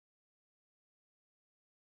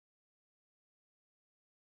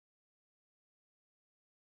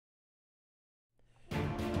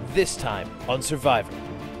This time on Survivor,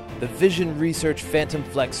 the Vision Research Phantom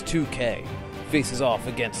Flex 2K faces off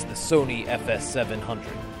against the Sony FS700.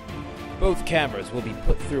 Both cameras will be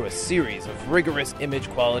put through a series of rigorous image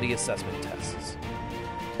quality assessment tests.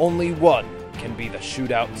 Only one can be the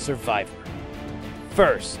shootout survivor.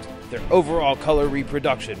 First, their overall color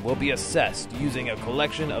reproduction will be assessed using a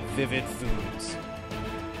collection of vivid foods.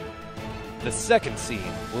 The second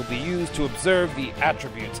scene will be used to observe the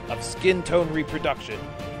attributes of skin tone reproduction,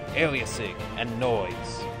 aliasing, and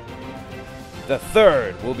noise. The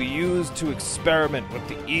third will be used to experiment with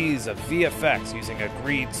the ease of VFX using a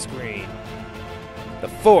green screen. The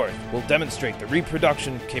fourth will demonstrate the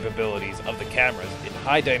reproduction capabilities of the cameras in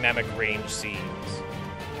high dynamic range scenes.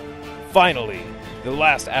 Finally, the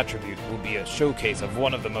last attribute will be a showcase of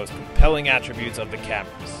one of the most compelling attributes of the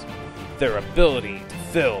cameras, their ability to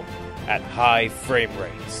film at high frame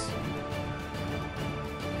rates.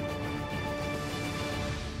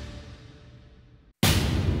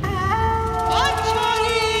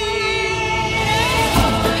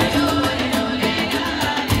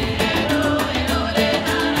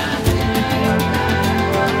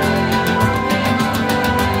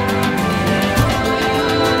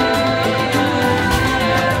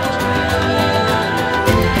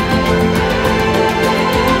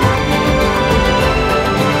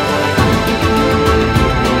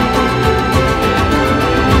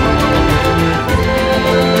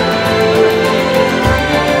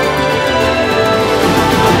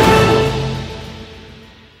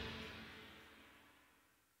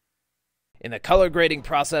 In the color grading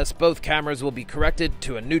process, both cameras will be corrected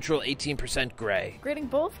to a neutral 18% gray. Grading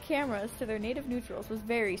both cameras to their native neutrals was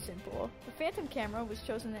very simple. The Phantom camera was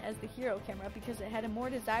chosen as the hero camera because it had a more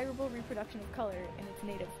desirable reproduction of color in its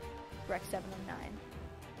native Rec. 709.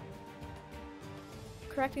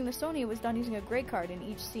 Correcting the Sony was done using a gray card in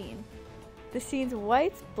each scene. The scene's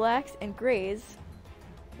whites, blacks, and grays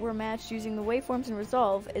were matched using the waveforms in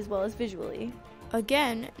Resolve as well as visually.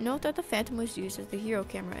 Again, note that the Phantom was used as the hero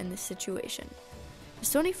camera in this situation. The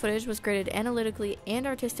Sony footage was graded analytically and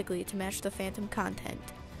artistically to match the Phantom content.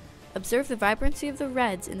 Observe the vibrancy of the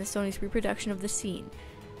reds in the Sony's reproduction of the scene.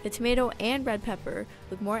 The tomato and red pepper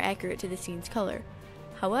look more accurate to the scene's color.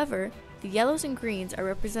 However, the yellows and greens are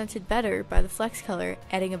represented better by the flex color,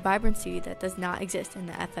 adding a vibrancy that does not exist in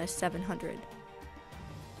the FS700.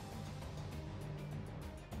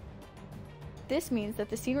 This means that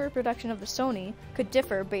the scene reproduction of the Sony could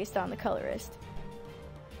differ based on the colorist.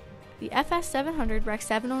 The FS700 Rec.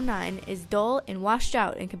 709 is dull and washed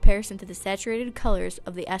out in comparison to the saturated colors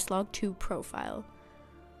of the S-Log2 profile.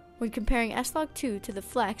 When comparing S-Log2 to the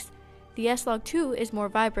Flex, the S-Log2 is more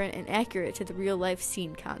vibrant and accurate to the real-life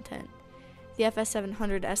scene content. The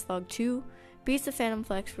FS700 S-Log2 beats the Phantom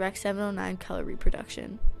Flex Rec. 709 color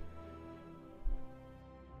reproduction.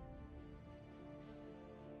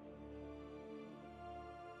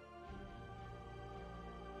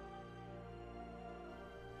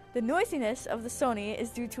 The noisiness of the Sony is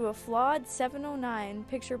due to a flawed 709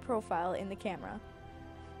 picture profile in the camera.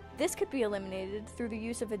 This could be eliminated through the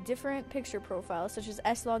use of a different picture profile such as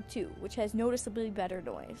S-Log2, which has noticeably better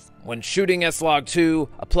noise. When shooting S-Log2,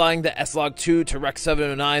 applying the S-Log2 to Rec.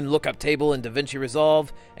 709 lookup table in DaVinci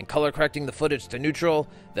Resolve and color correcting the footage to neutral,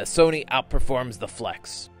 the Sony outperforms the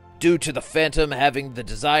Flex. Due to the Phantom having the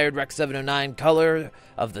desired Rec. 709 color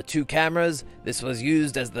of the two cameras, this was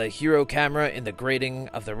used as the hero camera in the grading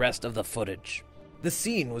of the rest of the footage. The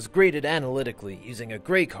scene was graded analytically using a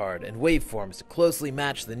gray card and waveforms to closely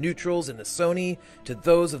match the neutrals in the Sony to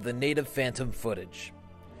those of the native Phantom footage.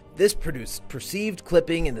 This produced perceived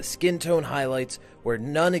clipping in the skin tone highlights where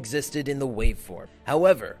none existed in the waveform.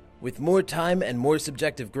 However, with more time and more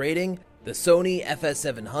subjective grading, the Sony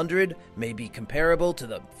FS700 may be comparable to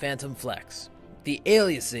the Phantom Flex. The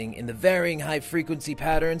aliasing in the varying high-frequency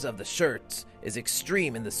patterns of the shirts is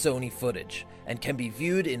extreme in the Sony footage, and can be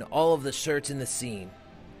viewed in all of the shirts in the scene.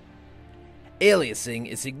 Aliasing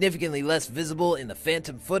is significantly less visible in the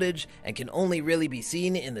Phantom footage, and can only really be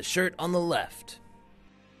seen in the shirt on the left.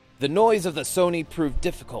 The noise of the Sony proved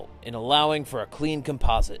difficult in allowing for a clean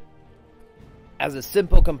composite. As a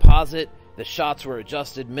simple composite, the shots were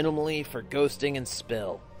adjusted minimally for ghosting and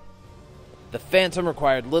spill. The Phantom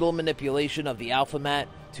required little manipulation of the alpha matte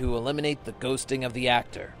to eliminate the ghosting of the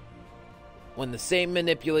actor. When the same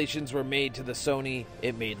manipulations were made to the Sony,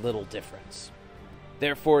 it made little difference.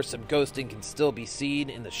 Therefore, some ghosting can still be seen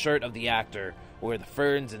in the shirt of the actor, where the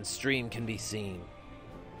ferns and stream can be seen.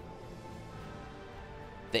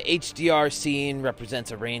 The HDR scene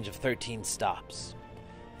represents a range of 13 stops.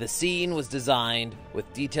 The scene was designed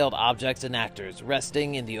with detailed objects and actors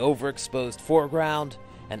resting in the overexposed foreground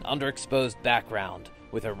and underexposed background,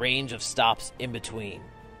 with a range of stops in between.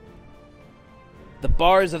 The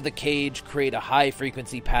bars of the cage create a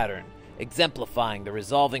high-frequency pattern, exemplifying the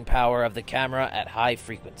resolving power of the camera at high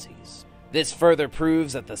frequencies. This further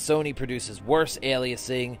proves that the Sony produces worse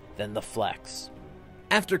aliasing than the Flex.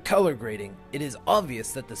 After color grading, it is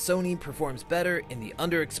obvious that the Sony performs better in the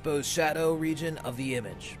underexposed shadow region of the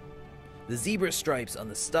image. The zebra stripes on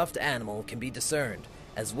the stuffed animal can be discerned,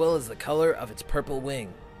 as well as the color of its purple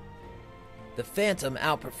wing. The Phantom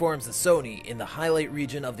outperforms the Sony in the highlight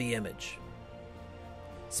region of the image.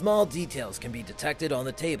 Small details can be detected on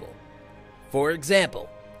the table. For example,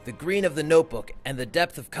 the green of the notebook and the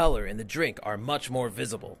depth of color in the drink are much more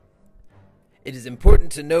visible. It is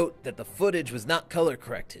important to note that the footage was not color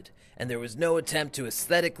corrected, and there was no attempt to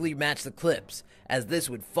aesthetically match the clips, as this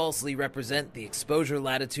would falsely represent the exposure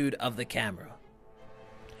latitude of the camera.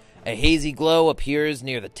 A hazy glow appears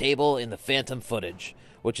near the table in the Phantom footage,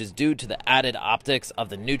 which is due to the added optics of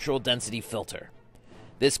the neutral density filter.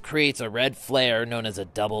 This creates a red flare known as a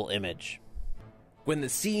double image. When the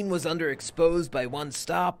scene was underexposed by one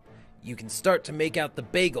stop, you can start to make out the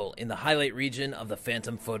bagel in the highlight region of the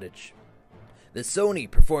Phantom footage. The Sony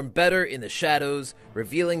performed better in the shadows,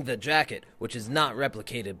 revealing the jacket, which is not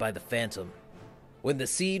replicated by the Phantom. When the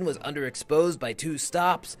scene was underexposed by two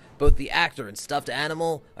stops, both the actor and stuffed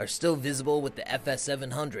animal are still visible with the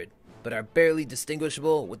FS700, but are barely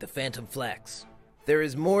distinguishable with the Phantom Flex. There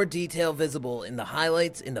is more detail visible in the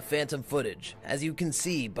highlights in the Phantom footage, as you can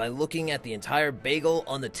see by looking at the entire bagel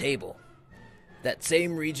on the table. That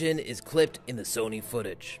same region is clipped in the Sony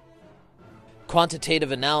footage.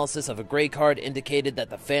 Quantitative analysis of a gray card indicated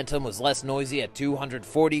that the Phantom was less noisy at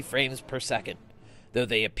 240 frames per second, though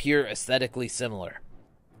they appear aesthetically similar.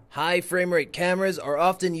 High frame rate cameras are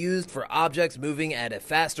often used for objects moving at a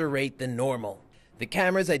faster rate than normal. The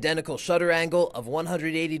camera's identical shutter angle of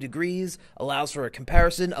 180 degrees allows for a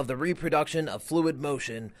comparison of the reproduction of fluid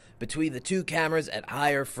motion between the two cameras at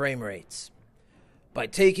higher frame rates. By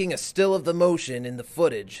taking a still of the motion in the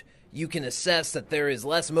footage, you can assess that there is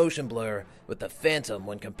less motion blur with the Phantom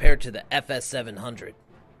when compared to the FS700.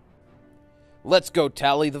 Let's go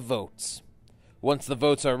tally the votes. Once the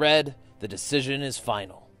votes are read, the decision is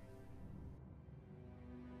final.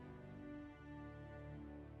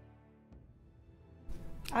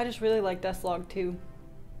 I just really like S-Log 2.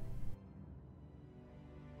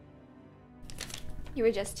 You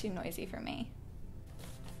were just too noisy for me.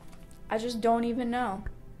 I just don't even know.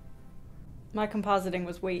 My compositing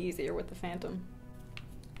was way easier with the Phantom.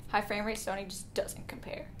 High frame rate Sony just doesn't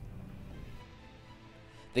compare.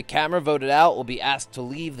 The camera voted out will be asked to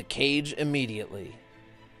leave the cage immediately.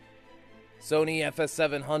 Sony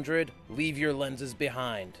FS700, leave your lenses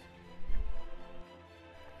behind.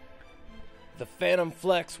 The Phantom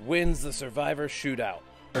Flex wins the Survivor Shootout.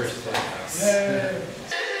 First place. Yay!